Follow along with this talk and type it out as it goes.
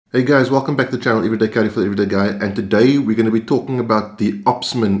Hey guys, welcome back to the channel Everyday Carry for the Everyday Guy, and today we're going to be talking about the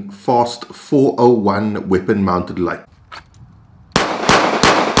Opsmen Fast 401 weapon mounted light.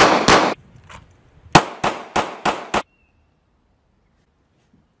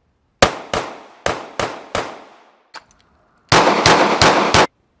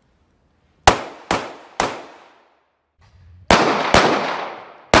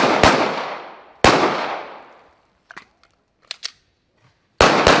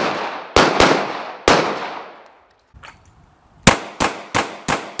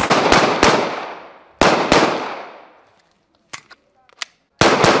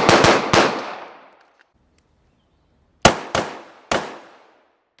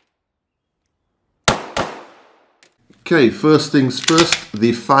 Okay, first things first,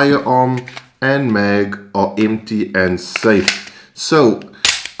 the firearm and mag are empty and safe. So,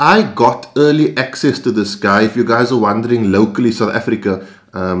 I got early access to this guy. If you guys are wondering, locally South Africa,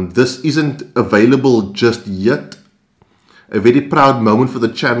 this isn't available just yet. A very proud moment for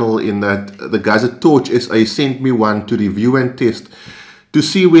the channel in that the guys at TorchSA sent me one to review and test to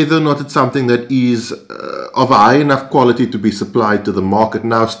see whether or not it's something that is of a high enough quality to be supplied to the market.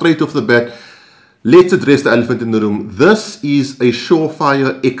 Now, straight off the bat, let's address the elephant in the room. This is a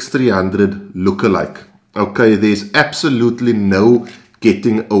Surefire X300 lookalike. Okay, there's absolutely no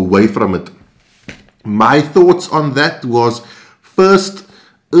getting away from it. My thoughts on that was, first,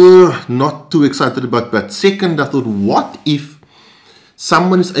 not too excited about that. Second, I thought, what if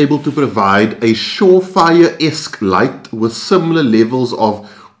someone is able to provide a Surefire-esque light with similar levels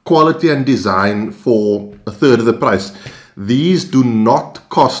of quality and design for a third of the price? These do not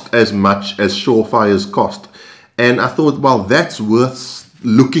cost as much as Surefire's cost. And I thought, well, that's worth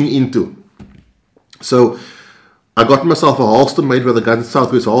looking into. So I got myself a holster made by the guys at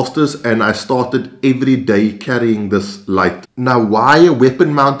Southwest Holsters, and I started every day carrying this light. Now, why a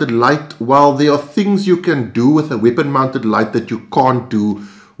weapon mounted light? Well, there are things you can do with a weapon mounted light that you can't do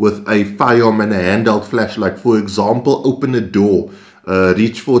with a firearm and a handheld flashlight. For example, open a door,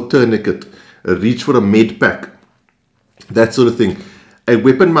 reach for a tourniquet, reach for a med pack. That sort of thing. A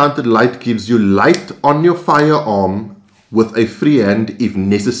weapon mounted light gives you light on your firearm with a free hand if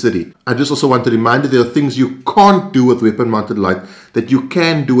necessary. I just also want to remind you there are things you can't do with weapon mounted light that you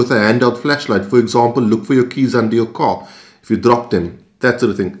can do with a handheld flashlight. For example, look for your keys under your car if you drop them, that sort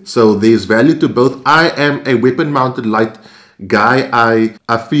of thing. So there's value to both. I am a weapon mounted light guy.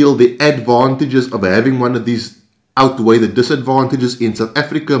 I feel the advantages of having one of these outweigh the disadvantages. In South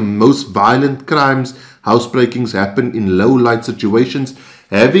Africa, most violent crimes, housebreakings happen in low light situations.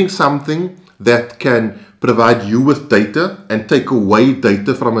 Having something that can provide you with data and take away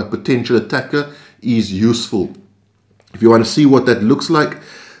data from a potential attacker is useful. If you want to see what that looks like,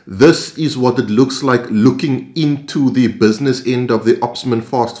 this is what it looks like looking into the business end of the Opsmen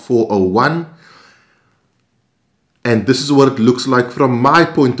Fast 401. And this is what it looks like from my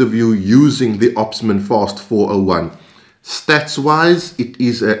point of view using the Opsmen Fast 401. Stats wise, it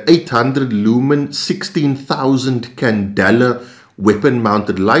is a 800 lumen, 16,000 candela weapon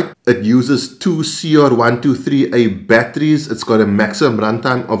mounted light. It uses two CR123A batteries. It's got a maximum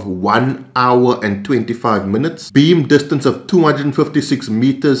runtime of 1 hour and 25 minutes. Beam distance of 256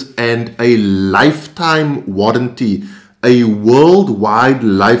 meters and a lifetime warranty. A worldwide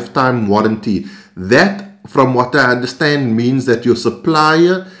lifetime warranty. That, from what I understand, means that your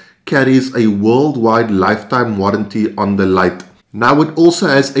supplier carries a worldwide lifetime warranty on the light. Now, it also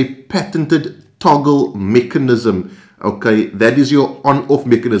has a patented toggle mechanism. Okay, that is your on-off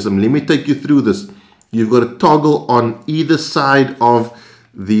mechanism. Let me take you through this. You've got a toggle on either side of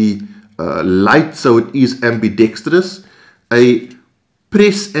the light, so it is ambidextrous. A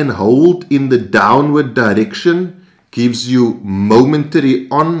press and hold in the downward direction gives you momentary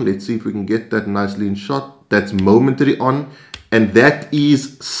on. Let's see if we can get that nicely in shot. That's momentary on, and that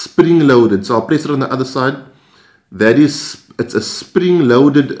is spring loaded. So I'll press it on the other side. That is, it's a spring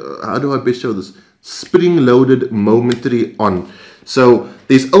loaded, how do I best show this? Spring loaded momentary on. So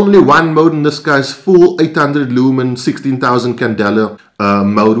there's only one mode in this guy's full 800 lumen, 16,000 candela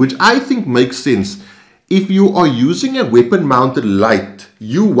mode, which I think makes sense. If you are using a weapon mounted light,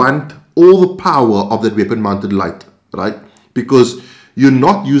 you want all the power of that weapon mounted light, right? Because you're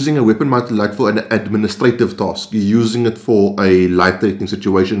not using a weapon mounted light for an administrative task. You're using it for a life-threatening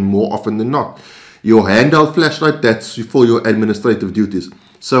situation more often than not. Your handheld flashlight, that's for your administrative duties.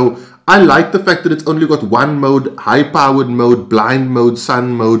 So I like the fact that it's only got one mode, high-powered mode, blind mode,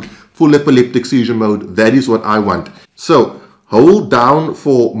 sun mode, full epileptic seizure mode. That is what I want. So hold down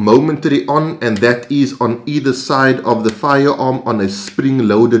for momentary on, and that is on either side of the firearm on a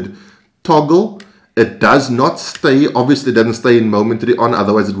spring-loaded toggle. It does not stay, obviously it doesn't stay in momentary on,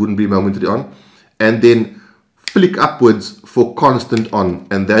 otherwise it wouldn't be momentary on. And then flick upwards for constant on,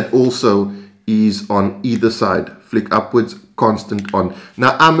 and that also is on either side. Flick upwards, constant on.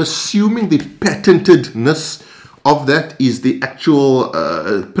 Now I'm assuming the patentedness of that is the actual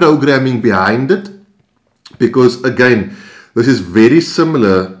programming behind it, because again, this is very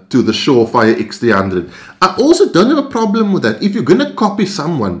similar to the Surefire X300. I also don't have a problem with that. If you're going to copy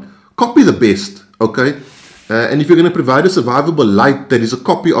someone, copy the best, okay? And if you're going to provide a survivable light that is a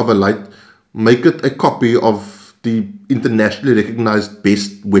copy of a light, make it a copy of the internationally recognized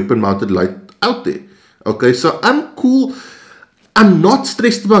best weapon-mounted light out there. Okay, so I'm cool. I'm not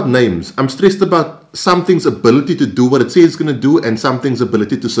stressed about names. I'm stressed about something's ability to do what it says it's going to do and something's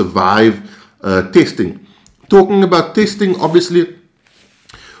ability to survive testing. Talking about testing, obviously,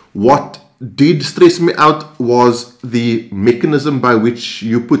 what did stress me out was the mechanism by which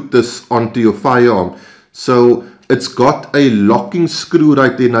you put this onto your firearm. So it's got a locking screw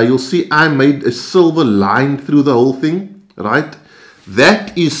right there. Now you'll see I made a silver line through the whole thing, right?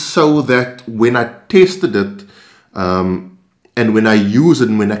 That is so that when I tested it, and when I use it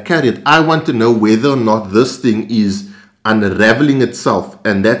and when I carry it, I want to know whether or not this thing is unraveling itself,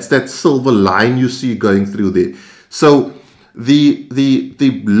 and that's that silver line you see going through there. So the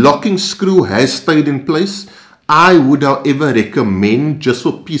locking screw has stayed in place. I would, however, recommend, just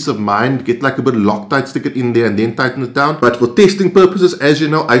for peace of mind, get like a bit of Loctite, stick it in there and then tighten it down. But for testing purposes, as you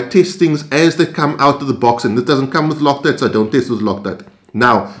know, I test things as they come out of the box, and it doesn't come with Loctite, so I don't test with Loctite.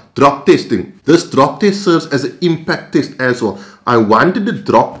 Now, drop testing. This drop test serves as an impact test as well. I wanted to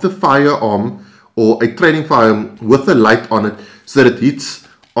drop the firearm or a training firearm with a light on it so that it hits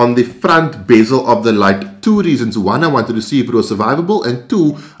on the front bezel of the light. Two reasons. One, I wanted to see if it was survivable, and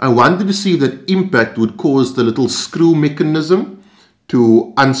two, I wanted to see if that impact would cause the little screw mechanism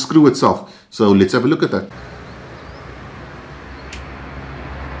to unscrew itself. So let's have a look at that.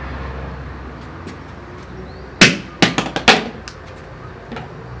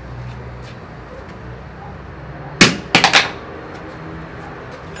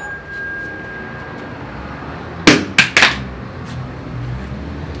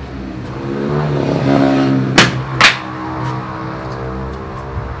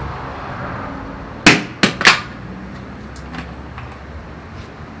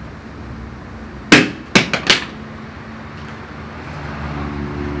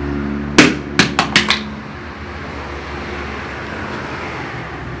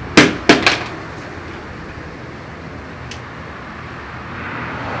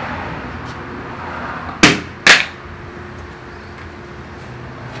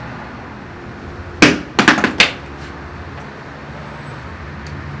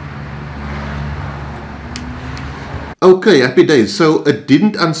 Okay, happy days. So it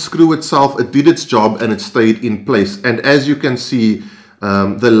didn't unscrew itself, it did its job and it stayed in place. And as you can see,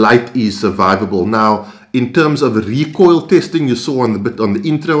 the light is survivable. Now, in terms of recoil testing, you saw on the bit on the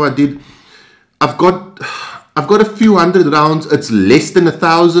intro I did, I've got a few hundred rounds. It's less than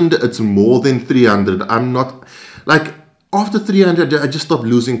 1,000, it's more than 300. I'm not, like, after 300, I just stopped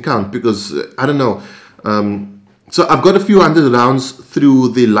losing count because, I don't know. So I've got a few hundred rounds through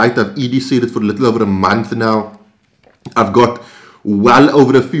the light. I've EDC'd it for a little over a month now. I've got well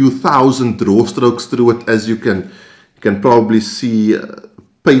over a few thousand draw strokes through it, as you can probably see.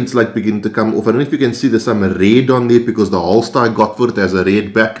 Paint's like beginning to come off. I don't know if you can see there's some red on there because the holster I got for it has a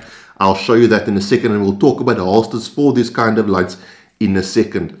red back. I'll show you that in a second, and we'll talk about holsters for these kind of lights in a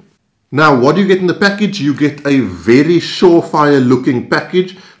second. Now, what do you get in the package? You get a very Surefire looking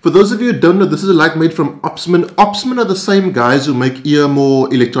package. For those of you who don't know, this is a light made from Opsmen. Opsmen are the same guys who make EMO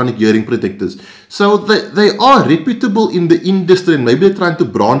electronic hearing protectors. So they are reputable in the industry, and maybe they're trying to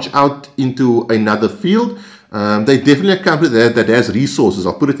branch out into another field. They definitely a company that has resources,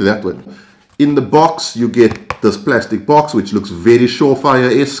 I'll put it that way. In the box, you get this plastic box, which looks very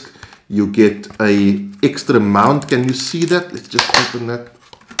Surefire-esque. You get a extra mount. Can you see that? Let's just open that.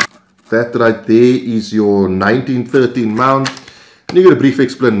 That right there is your 1913 mount. And you get a brief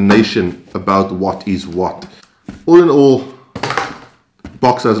explanation about what is what. All in all,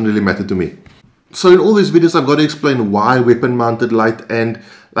 box doesn't really matter to me. So in all these videos, I've got to explain why weapon mounted light. And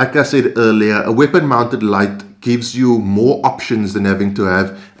like I said earlier, a weapon mounted light gives you more options than having to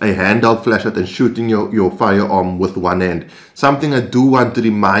have a handheld flashlight and shooting your firearm with one hand. Something I do want to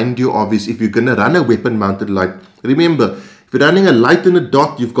remind you of is if you're going to run a weapon mounted light, remember, if you're running a light and a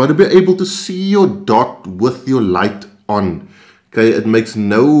dot, you've got to be able to see your dot with your light on. Okay, it makes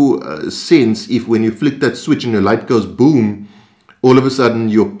no sense if when you flick that switch and your light goes boom, all of a sudden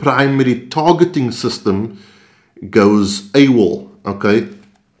your primary targeting system goes AWOL. Okay,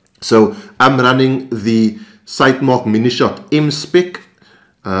 So I'm running the Sightmark Minishot M-Spec,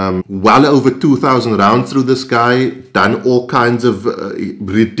 well over 2,000 rounds through this guy, done all kinds of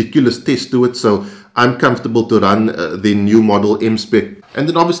ridiculous tests to it, so I'm comfortable to run the new model M-Spec. And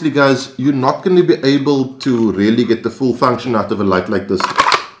then obviously guys, you're not going to be able to really get the full function out of a light like this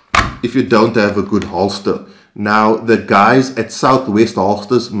if you don't have a good holster. Now the guys at Southwest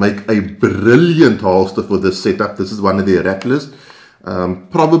Holsters make a brilliant holster for this setup. This is one of their rattlers.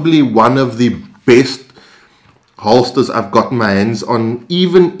 Probably one of the best holsters I've gotten my hands on,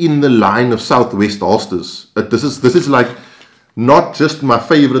 even in the line of Southwest holsters. This is like not just my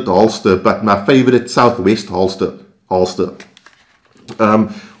favorite holster, but my favorite Southwest holster.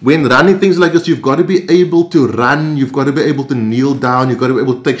 When running things like this, you've got to be able to run, you've got to be able to kneel down, you've got to be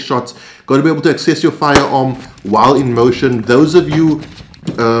able to take shots, got to be able to access your firearm while in motion. Those of you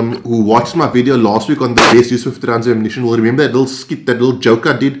who watched my video last week on the best use of 50 rounds of ammunition will remember that little skit, that little joke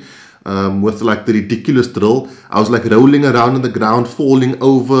I did with like the ridiculous drill. I was like rolling around on the ground, falling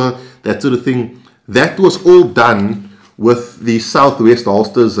over, that sort of thing. That was all done with the Southwest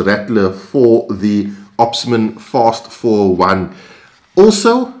Holsters Rattler for the Opsmen Fast 401.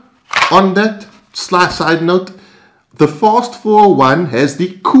 Also, on that side note, the Fast 401 has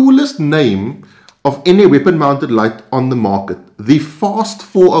the coolest name of any weapon mounted light on the market. The Fast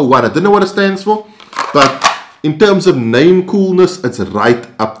 401. I don't know what it stands for, but in terms of name coolness, it's right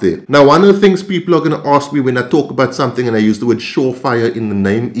up there. Now, one of the things people are going to ask me when I talk about something and I use the word Surefire in the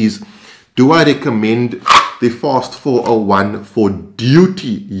name is, do I recommend the Fast 401 for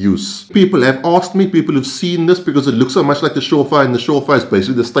duty use? People have asked me, people have seen this because it looks so much like the Surefire, and the Surefire is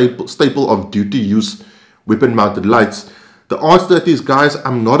basically the staple of duty use weapon mounted lights. The answer to that is, guys,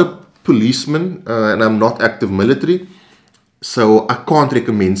 I'm not a policeman and I'm not active military, so I can't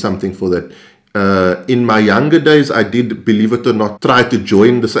recommend something for that. In my younger days, I did, believe it or not, try to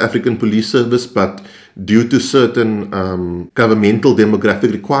join the South African Police Service, but due to certain governmental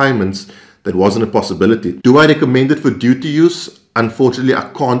demographic requirements, that wasn't a possibility. Do I recommend it for duty use? Unfortunately, I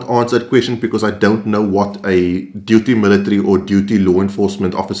can't answer that question because I don't know what a duty military or duty law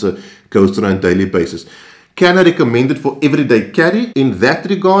enforcement officer goes through on a daily basis. Can I recommend it for everyday carry? In that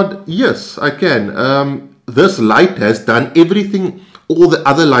regard, yes, I can. This light has done everything all the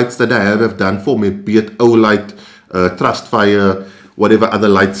other lights that I have done for me, be it O-Light, TrustFire, whatever other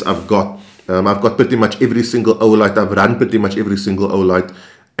lights I've got. I've got pretty much every single O-Light. I've run pretty much every single O-Light.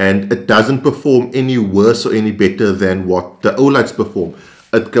 And it doesn't perform any worse or any better than what the O-Lights perform.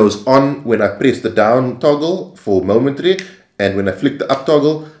 It goes on when I press the down toggle for momentary, and when I flick the up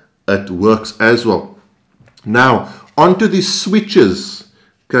toggle, it works as well. Now, onto these switches.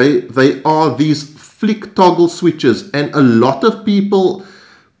 Okay, they are these flick toggle switches, and a lot of people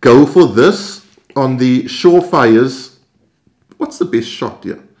go for this on the Surefires. What's the best shot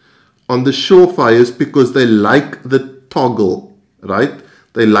here? On the Surefires, because they like the toggle, right?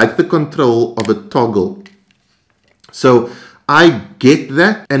 They like the control of a toggle. So I get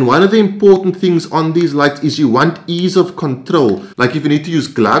that. And one of the important things on these lights is you want ease of control. Like if you need to use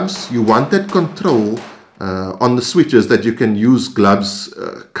gloves, you want that control on the switches, that you can use gloves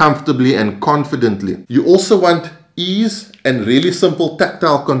comfortably and confidently. You also want ease and really simple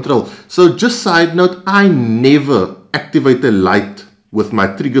tactile control. So just side note, I never activate a light with my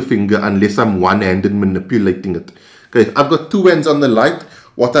trigger finger unless I'm one-handed manipulating it. Okay, I've got two hands on the light.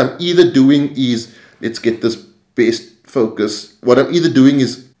 What I'm either doing is, let's get this best focus. What I'm either doing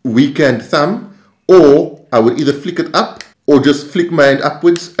is weak hand thumb, or I would either flick it up or just flick my hand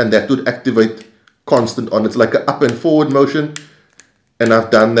upwards, and that would activate constant on. It's like an up and forward motion, and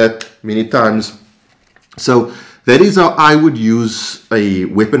I've done that many times. So that is how I would use a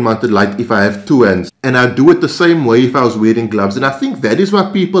weapon mounted light if I have two hands. And I do it the same way if I was wearing gloves. And I think that is why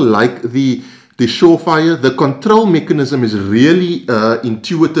people like the Surefire. The control mechanism is really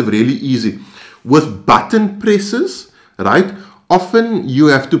intuitive, really easy. With button presses, right? Often you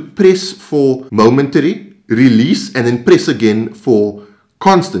have to press for momentary, release, and then press again for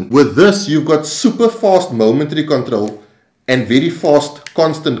constant. With this, you've got super fast momentary control and very fast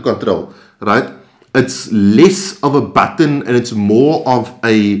constant control, right? It's less of a button and it's more of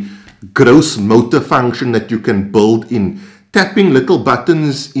a gross motor function that you can build in. Tapping little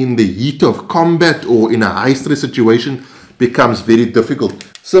buttons in the heat of combat or in a high stress situation becomes very difficult.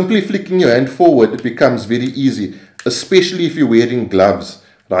 Simply flicking your hand forward becomes very easy, especially if you're wearing gloves,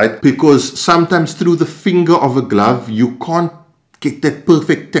 right? Because sometimes through the finger of a glove, you can't get that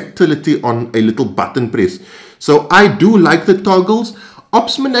perfect tactility on a little button press. So I do like the toggles.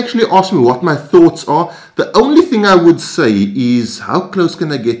 Opsmen actually asked me what my thoughts are. The only thing I would say is, how close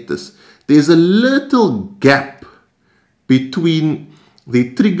can I get this? There's a little gap between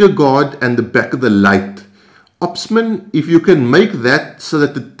the trigger guard and the back of the light. Opsmen, if you can make that so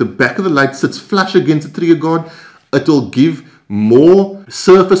that the back of the light sits flush against the trigger guard, it will give more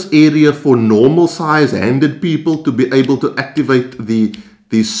surface area for normal size handed people to be able to activate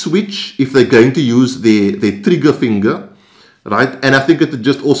the switch if they're going to use their trigger finger, right? And I think it will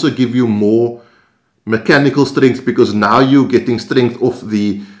just also give you more mechanical strength, because now you're getting strength off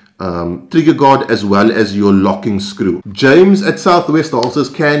the trigger guard as well as your locking screw. James at Southwest Holsters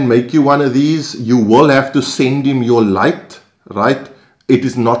can make you one of these. You will have to send him your light, right? It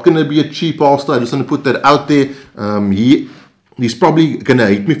is not going to be a cheap holster. I just want to put that out there. He's probably going to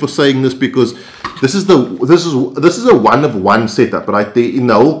hate me for saying this, because this is a one of one setup, right? There in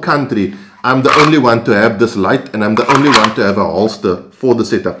the whole country, I'm the only one to have this light, and I'm the only one to have a holster for the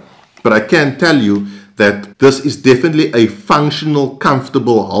setup. But I can tell you that this is definitely a functional,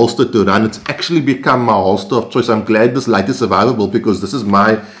 comfortable holster to run. It's actually become my holster of choice. I'm glad this light is survivable, because this is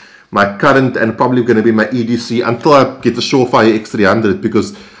my current and probably going to be my EDC until I get the Surefire X300,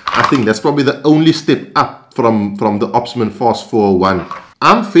 because I think that's probably the only step up from the Opsmen Fast 401.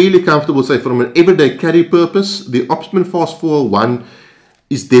 I'm fairly comfortable, say, from an everyday carry purpose, the Opsmen Fast 401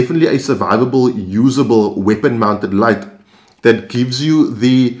 is definitely a survivable, usable weapon-mounted light that gives you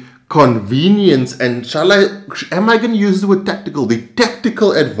the convenience, and am I going to use the word tactical? The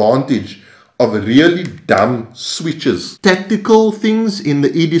tactical advantage of really dumb switches. Tactical things in the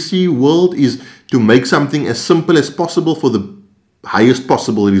EDC world is to make something as simple as possible for the highest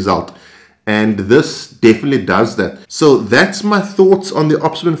possible result. And this definitely does that. So that's my thoughts on the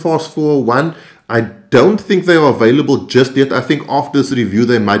Opsmen Fast 401. I don't think they are available just yet. I think after this review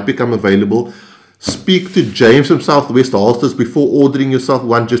they might become available. Speak to James from Southwest Holsters before ordering yourself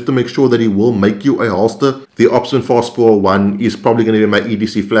one, just to make sure that he will make you a holster. The Opsmen Fast 401 is probably going to be my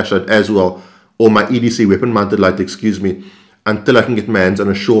EDC flashlight as well, or my EDC weapon mounted light, excuse me, until I can get my hands on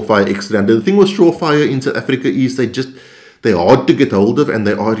a Surefire X300. The thing with Surefire in South Africa is they're hard to get hold of, and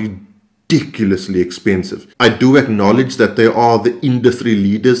they are ridiculously expensive. I do acknowledge that they are the industry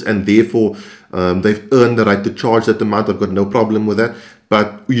leaders, and therefore they've earned the right to charge that amount. I've got no problem with that.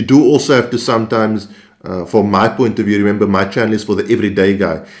 But you do also have to sometimes, from my point of view, remember my channel is for the everyday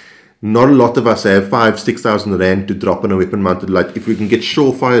guy. Not a lot of us have 5,000-6,000 rand to drop on a weapon mounted light. If we can get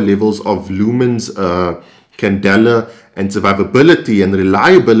Surefire levels of lumens, candela, and survivability and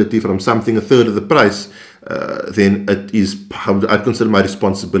reliability from something a third of the price, then it is, I consider my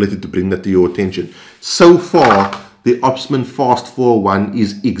responsibility to bring that to your attention. So far, the Opsmen Fast 401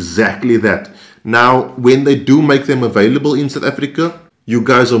 is exactly that. Now, when they do make them available in South Africa, you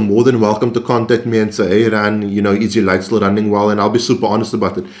guys are more than welcome to contact me and say, hey Ran, you know, is your light still running well? And I'll be super honest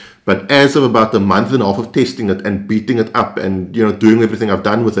about it. But as of about a month and a half of testing it and beating it up and, you know, doing everything I've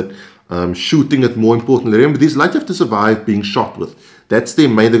done with it, shooting it more importantly. Remember, these lights have to survive being shot with. That's their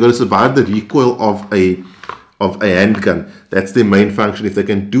main, they've got to survive the recoil of a handgun. That's their main function. If they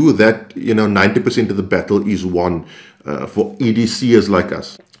can do that, you know, 90% of the battle is won for EDCers like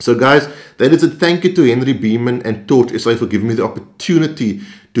us. So guys, that is it. Thank you to Henry Beeman and TorchSA for giving me the opportunity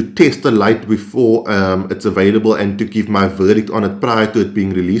to test the light before it's available and to give my verdict on it prior to it being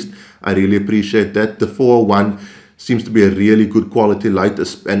released. I really appreciate that. The 401 seems to be a really good quality light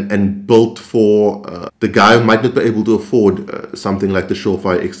and built for the guy who might not be able to afford something like the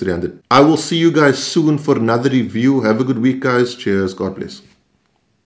Surefire X300. I will see you guys soon for another review. Have a good week, guys. Cheers. God bless.